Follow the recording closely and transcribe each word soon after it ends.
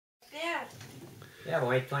that? Yeah,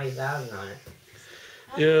 only 20,000 on it.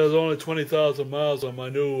 Yeah, there's only 20,000 miles on my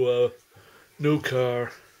new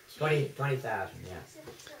car. 20,000, yeah.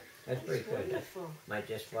 That's pretty good. Wonderful. Might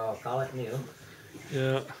just well call it new.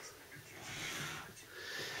 Yeah.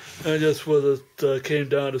 I just came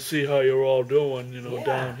down to see how you're all doing, you know, Yeah.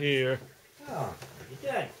 down here. Oh,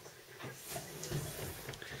 good.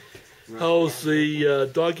 How's the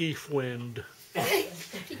doggy friend?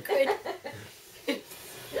 Good.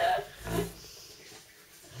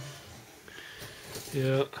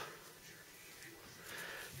 Yeah.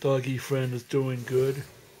 Doggy friend is doing good.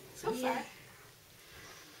 So far.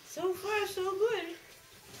 So far, so good.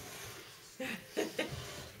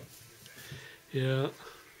 Yeah.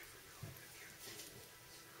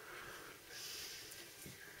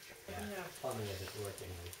 Yeah. Tell me if it's working.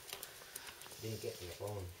 Didn't get your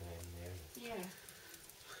phone time there. Yeah.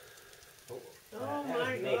 Oh, Oh that was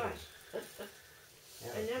my amazing. gosh. That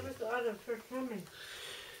I was never thought of her coming.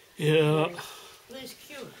 Yeah. He's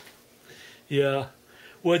cute. Yeah.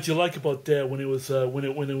 What'd you like about Dad when he was when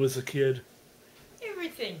he was a kid?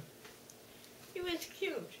 Everything. He was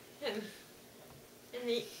cute. And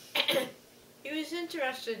he he was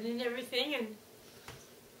interested in everything and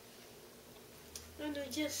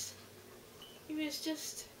he was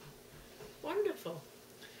just wonderful.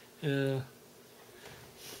 Yeah.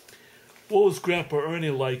 What was Grandpa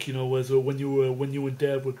Ernie like? You know, when you and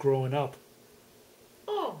Dad were growing up?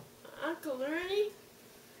 Oh, Uncle Ernie,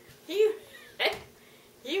 he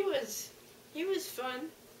was fun.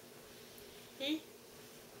 He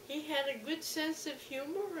had a good sense of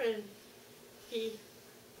humor and he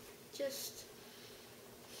just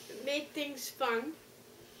made things fun.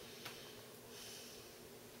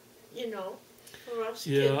 You know, for us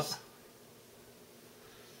kids.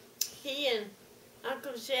 He and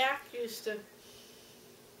Uncle Jack used to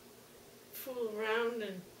fool around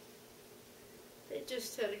and they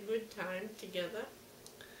just had a good time together.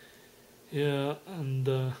 Yeah, and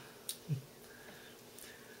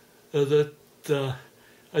that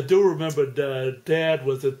I do remember Dad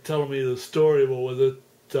was telling me the story.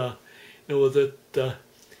 But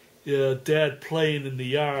Dad playing in the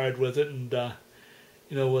yard with it, and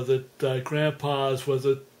Grandpa's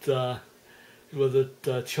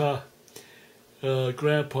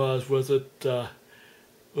Grandpa's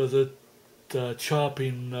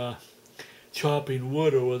chopping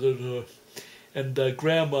wood, or was it and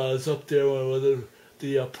Grandma's up there with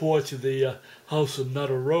the porch of the house on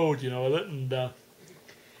Nutter Road, you know,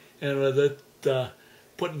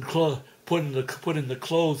 putting the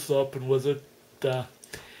clothes up, and was it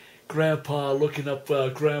Grandpa looking up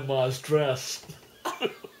Grandma's dress.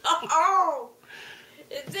 Oh,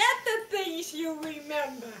 is that the things you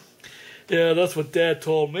remember? Yeah, that's what Dad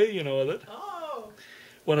told me, you know, that. Oh.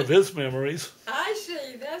 One of his memories. I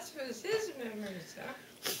see, that was his memories,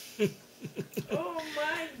 huh? Oh my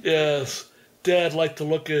God. Yes, Dad liked to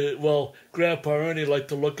look at, well, Grandpa Ernie liked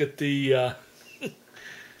to look at the,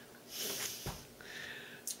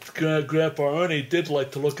 Grandpa Ernie did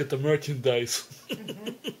like to look at the merchandise.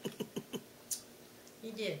 Mm-hmm.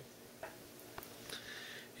 He did.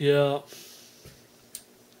 Yeah.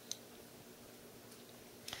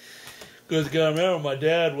 Because I remember my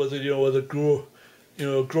dad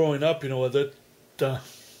growing up,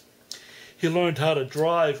 he learned how to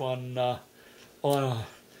drive on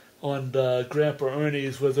Grandpa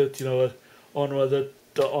Ernie's,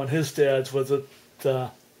 on his dad's,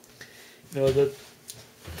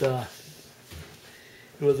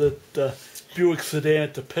 Buick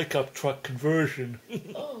sedan to pickup truck conversion.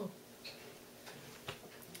 Oh.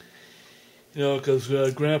 Because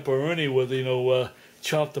Grandpa Ernie was,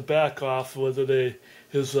 chopped the back off with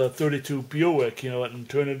his 32 Buick, and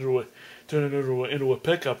turned it into a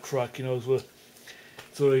pickup truck,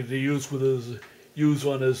 so they use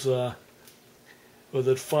on his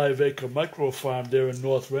 5-acre micro farm there in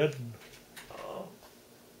North Redmond.